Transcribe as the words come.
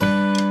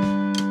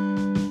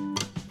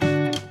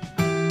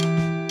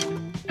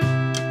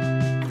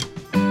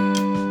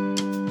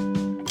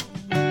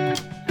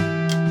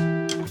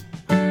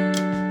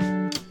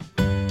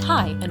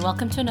and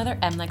welcome to another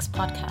MLEX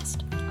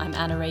podcast. I'm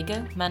Anna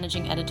Rago,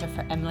 Managing Editor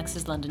for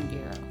MLEX's London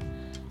Bureau.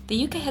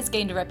 The UK has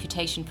gained a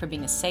reputation for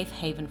being a safe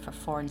haven for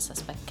foreign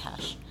suspect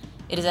cash.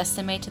 It is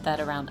estimated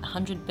that around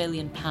 £100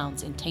 billion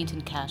in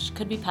tainted cash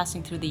could be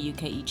passing through the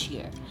UK each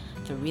year,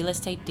 through real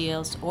estate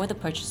deals or the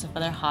purchase of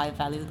other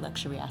high-value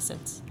luxury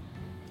assets.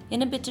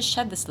 In a bid to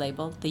shed this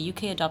label, the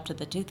UK adopted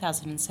the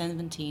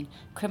 2017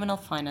 Criminal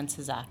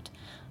Finances Act,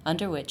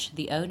 under which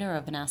the owner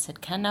of an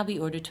asset can now be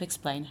ordered to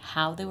explain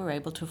how they were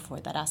able to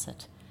afford that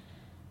asset.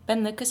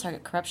 Ben Lucas, our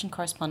corruption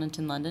correspondent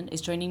in London,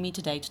 is joining me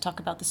today to talk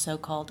about the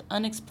so-called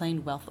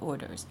unexplained wealth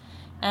orders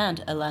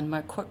and a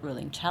landmark court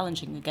ruling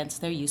challenging against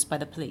their use by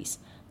the police.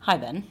 Hi,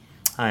 Ben.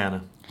 Hi,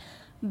 Anna.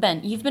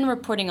 Ben, you've been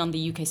reporting on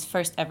the UK's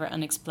first ever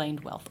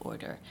unexplained wealth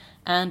order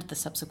and the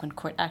subsequent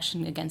court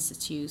action against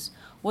its use.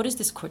 What is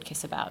this court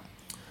case about?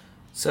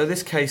 So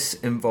this case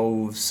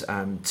involves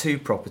two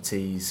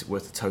properties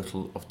worth a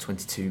total of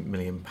 £22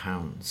 million.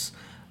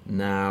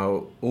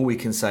 Now, all we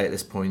can say at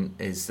this point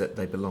is that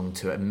they belong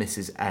to a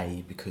Mrs.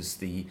 A because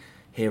the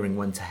hearing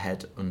went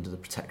ahead under the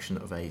protection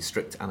of a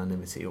strict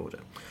anonymity order.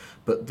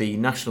 But the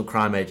National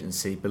Crime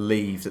Agency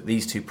believe that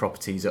these two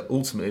properties are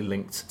ultimately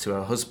linked to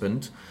her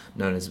husband,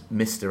 known as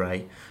Mr.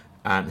 A,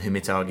 whom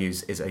it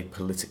argues is a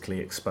politically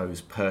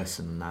exposed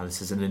person. Now,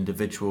 this is an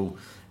individual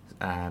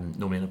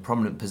normally in a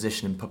prominent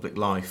position in public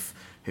life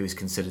who is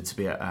considered to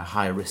be at a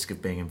higher risk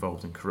of being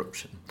involved in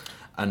corruption.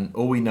 And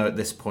all we know at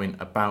this point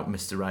about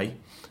Mr. A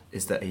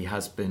is that he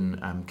has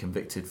been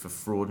convicted for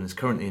fraud and is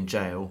currently in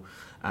jail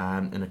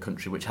in a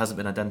country which hasn't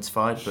been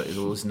identified, but is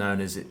always known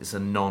as it's a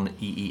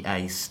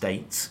non-EEA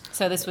state.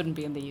 So this wouldn't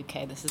be in the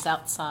UK, this is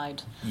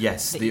outside.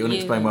 Yes, the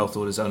unexplained wealth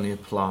orders only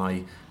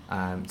apply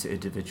to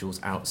individuals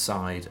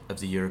outside of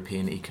the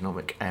European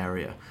Economic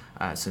Area,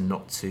 so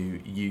not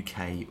to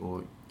UK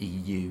or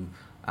EU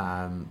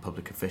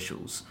public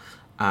officials.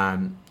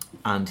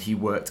 And he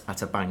worked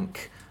at a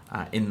bank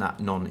in that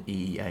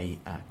non-EEA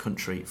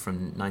country from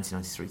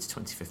 1993 to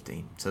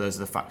 2015. So those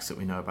are the facts that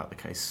we know about the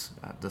case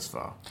thus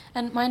far.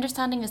 And my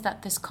understanding is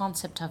that this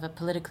concept of a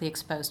politically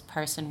exposed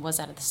person was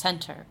at the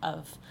centre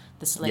of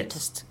this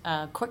latest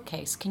court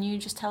case. Can you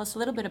just tell us a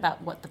little bit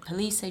about what the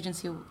police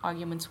agency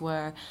arguments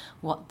were,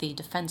 what the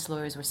defence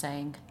lawyers were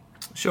saying?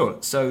 Sure.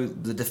 So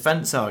the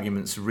defence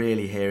arguments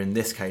really here in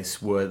this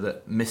case were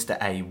that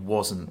Mr. A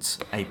wasn't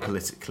a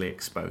politically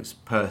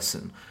exposed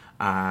person.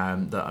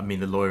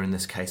 The lawyer in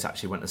this case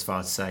actually went as far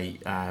as to say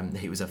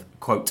he was a,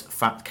 quote,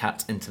 fat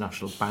cat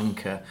international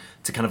banker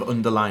to kind of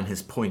underline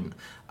his point.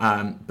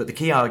 But the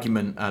key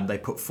argument they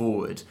put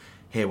forward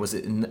here was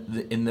that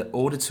in the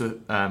order to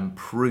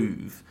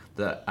prove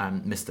that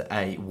Mr.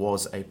 A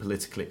was a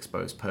politically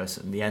exposed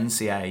person, the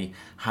NCA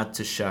had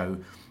to show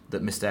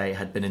that Mr. A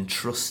had been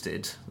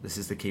entrusted, this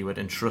is the key word,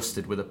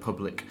 entrusted with a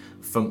public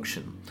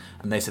function.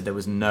 And they said there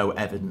was no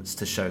evidence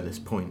to show this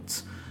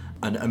point.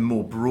 And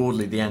more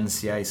broadly, the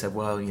NCA said,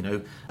 well, you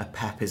know, a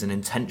PEP is an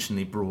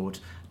intentionally broad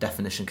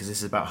definition because this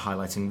is about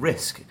highlighting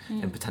risk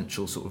in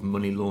potential sort of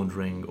money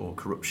laundering or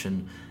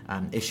corruption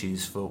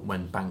issues for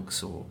when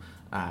banks or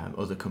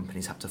other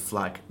companies have to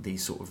flag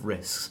these sort of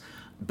risks.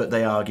 But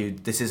they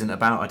argued this isn't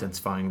about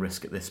identifying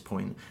risk at this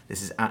point.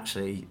 This is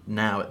actually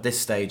now at this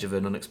stage of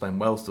an unexplained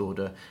wealth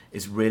order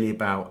is really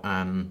about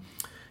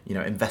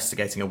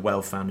investigating a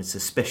well-founded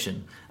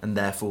suspicion, and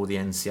therefore the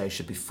NCA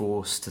should be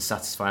forced to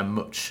satisfy a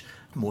much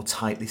more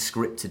tightly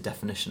scripted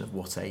definition of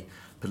what a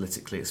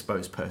politically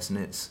exposed person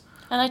is.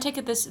 And I take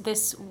it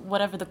this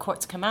whatever the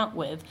courts come out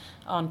with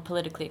on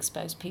politically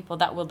exposed people,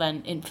 that will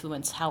then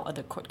influence how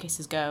other court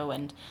cases go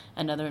and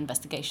other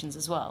investigations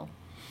as well.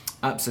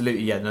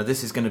 Absolutely, yeah. No,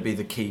 this is going to be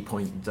the key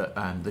point that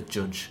the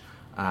judge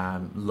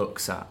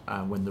looks at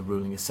when the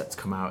ruling is set to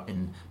come out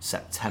in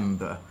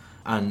September.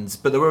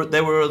 But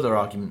there were other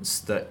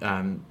arguments that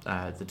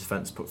the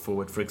defence put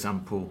forward. For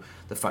example,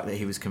 the fact that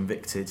he was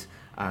convicted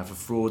for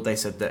fraud. They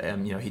said that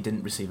he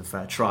didn't receive a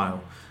fair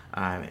trial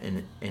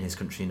in his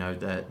country.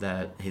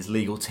 His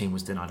legal team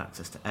was denied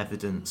access to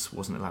evidence,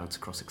 wasn't allowed to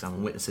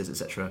cross-examine witnesses,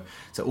 etc.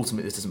 So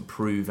ultimately, this doesn't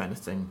prove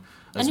anything.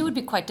 And it would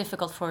be quite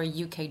difficult for a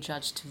UK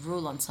judge to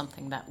rule on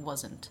something that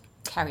wasn't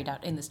carried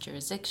out in this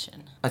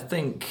jurisdiction. I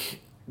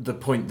think the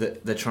point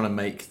that they're trying to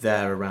make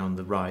there around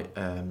the right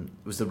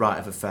was the right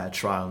of a fair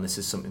trial, and this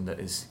is something that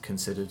is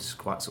considered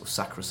quite sort of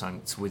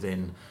sacrosanct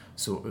within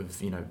sort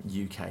of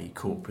UK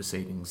court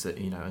proceedings. That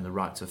and the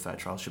right to a fair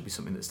trial should be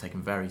something that's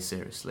taken very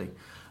seriously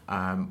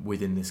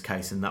within this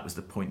case, and that was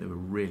the point they were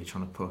really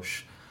trying to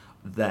push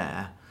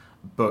there.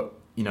 But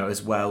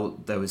as well,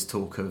 there was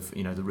talk of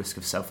the risk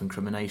of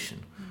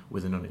self-incrimination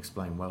with an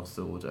unexplained wealth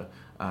order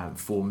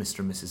for Mr.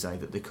 and Mrs. A,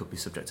 that they could be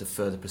subject to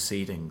further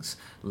proceedings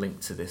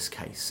linked to this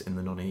case in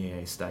the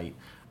non-EEA state,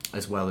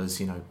 as well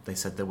as they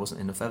said there wasn't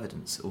enough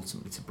evidence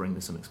ultimately to bring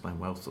this unexplained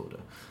wealth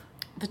order.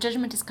 The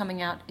judgment is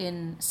coming out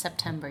in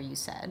September, you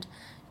said.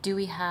 Do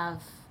we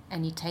have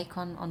any take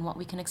on what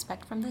we can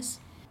expect from this?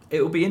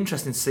 It will be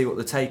interesting to see what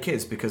the take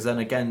is, because then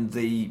again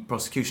the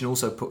prosecution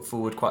also put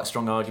forward quite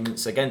strong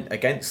arguments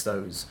against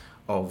those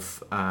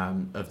of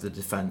the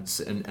defence,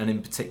 and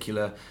in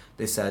particular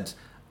they said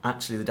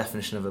actually the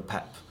definition of a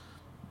PEP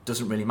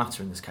doesn't really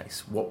matter in this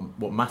case.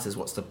 What matters,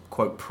 what's the,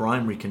 quote,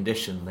 primary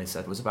condition, they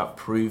said, was about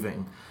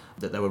proving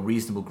that there were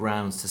reasonable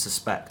grounds to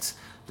suspect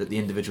that the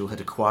individual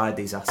had acquired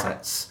these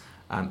assets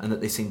and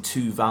that they seemed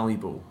too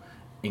valuable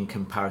in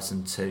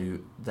comparison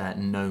to their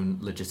known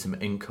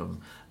legitimate income,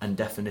 and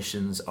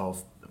definitions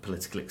of a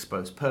politically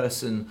exposed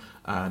person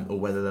or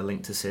whether they're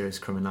linked to serious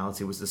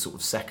criminality was the sort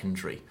of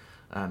secondary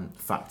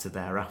factor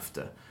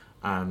thereafter.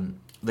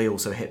 They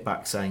also hit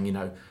back saying, you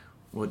know,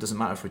 well, it doesn't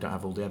matter if we don't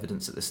have all the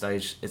evidence at this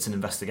stage. It's an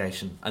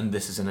investigation, and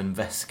this is an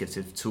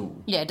investigative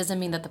tool. Yeah, it doesn't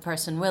mean that the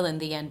person will, in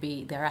the end,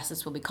 their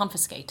assets will be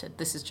confiscated.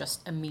 This is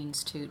just a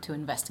means to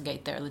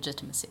investigate their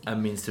legitimacy. A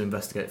means to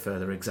investigate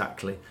further,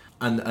 exactly.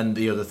 And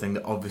the other thing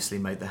that obviously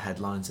made the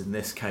headlines in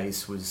this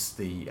case was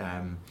the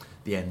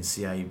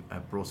NCA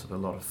brought up a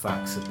lot of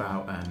facts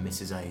about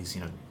Mrs A's,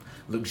 you know,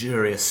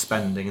 luxurious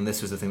spending, and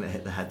this was the thing that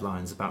hit the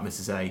headlines about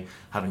Mrs A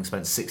having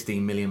spent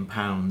 £16 million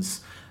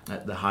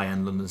at the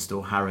high-end London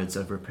store Harrods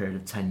over a period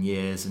of 10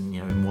 years, and,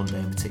 you know, in one day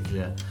in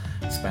particular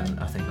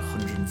spent, I think,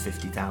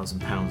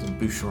 £150,000 on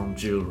Boucheron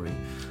jewellery.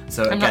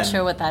 So I'm not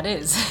sure what that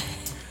is.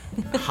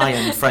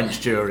 High-end French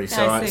jewellery,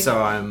 so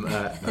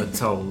I'm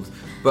told.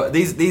 But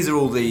these are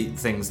all the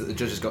things that the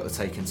judge has got to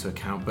take into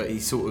account. But he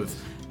sort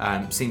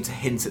of seemed to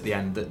hint at the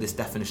end that this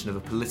definition of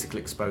a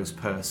politically exposed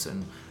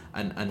person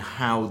and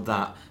how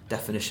that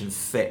definition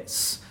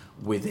fits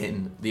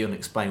within the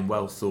unexplained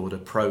wealth order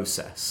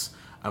process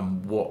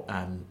and what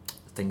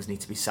things need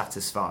to be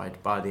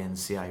satisfied by the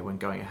NCA when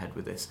going ahead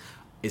with this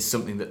is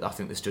something that I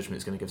think this judgment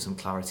is going to give some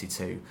clarity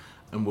to,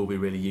 and will be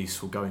really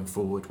useful going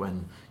forward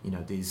when, you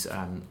know, these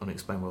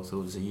unexplained wealth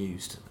orders are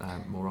used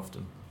more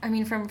often. I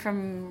mean,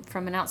 from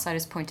an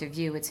outsider's point of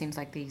view, it seems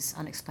like these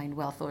unexplained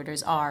wealth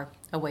orders are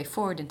a way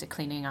forward into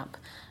cleaning up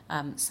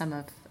some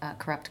of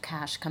corrupt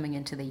cash coming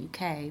into the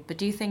UK. But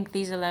do you think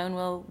these alone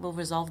will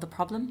resolve the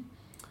problem?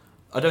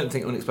 I don't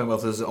think unexplained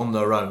wealth orders on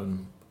their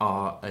own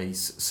are a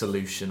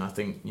solution. I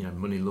think, you know,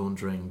 money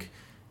laundering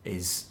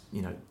is,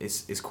 you know,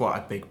 is quite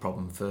a big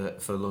problem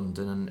for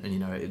London, and you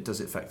know, it does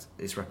affect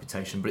its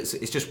reputation, but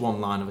it's just one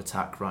line of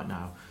attack right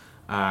now,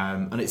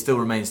 and it still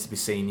remains to be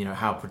seen, you know,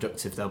 how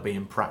productive they'll be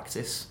in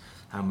practice,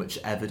 how much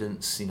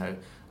evidence, you know,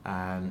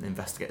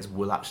 investigators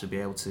will actually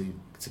be able to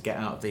get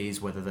out of these,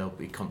 whether they'll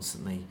be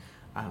constantly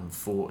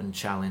fought and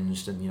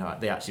challenged, and, you know,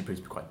 they actually prove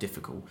to be quite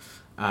difficult,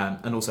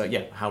 and also,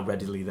 yeah, how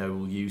readily they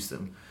will use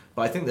them.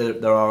 But I think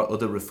that there are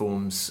other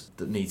reforms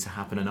that need to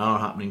happen and are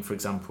happening. For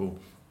example,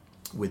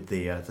 with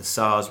the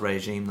SARS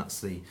regime, that's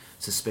the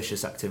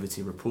Suspicious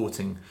Activity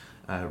Reporting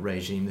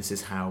regime. This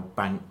is how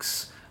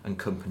banks and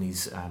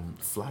companies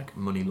flag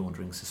money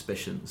laundering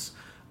suspicions.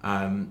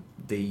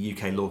 The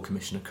UK Law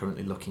Commission are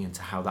currently looking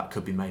into how that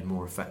could be made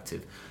more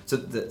effective. So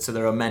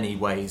there are many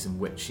ways in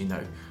which, you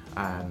know,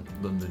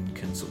 London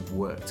can sort of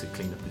work to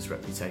clean up its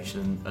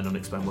reputation, and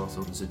unexplained wealth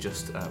orders are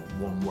just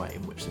one way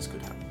in which this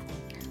could happen.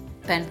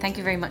 Ben, thank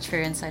you very much for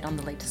your insight on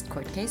the latest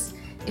court case.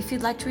 If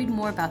you'd like to read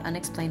more about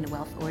unexplained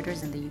wealth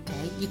orders in the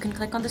UK, you can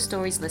click on the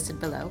stories listed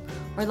below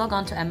or log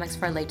on to MLEX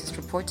for our latest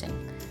reporting.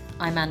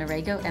 I'm Anna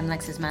Rago,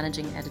 MLEX's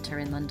managing editor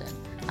in London.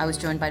 I was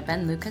joined by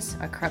Ben Lucas,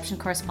 our corruption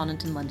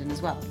correspondent in London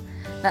as well.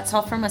 That's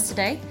all from us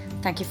today.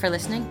 Thank you for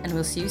listening, and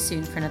we'll see you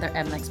soon for another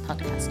MLEX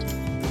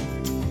podcast.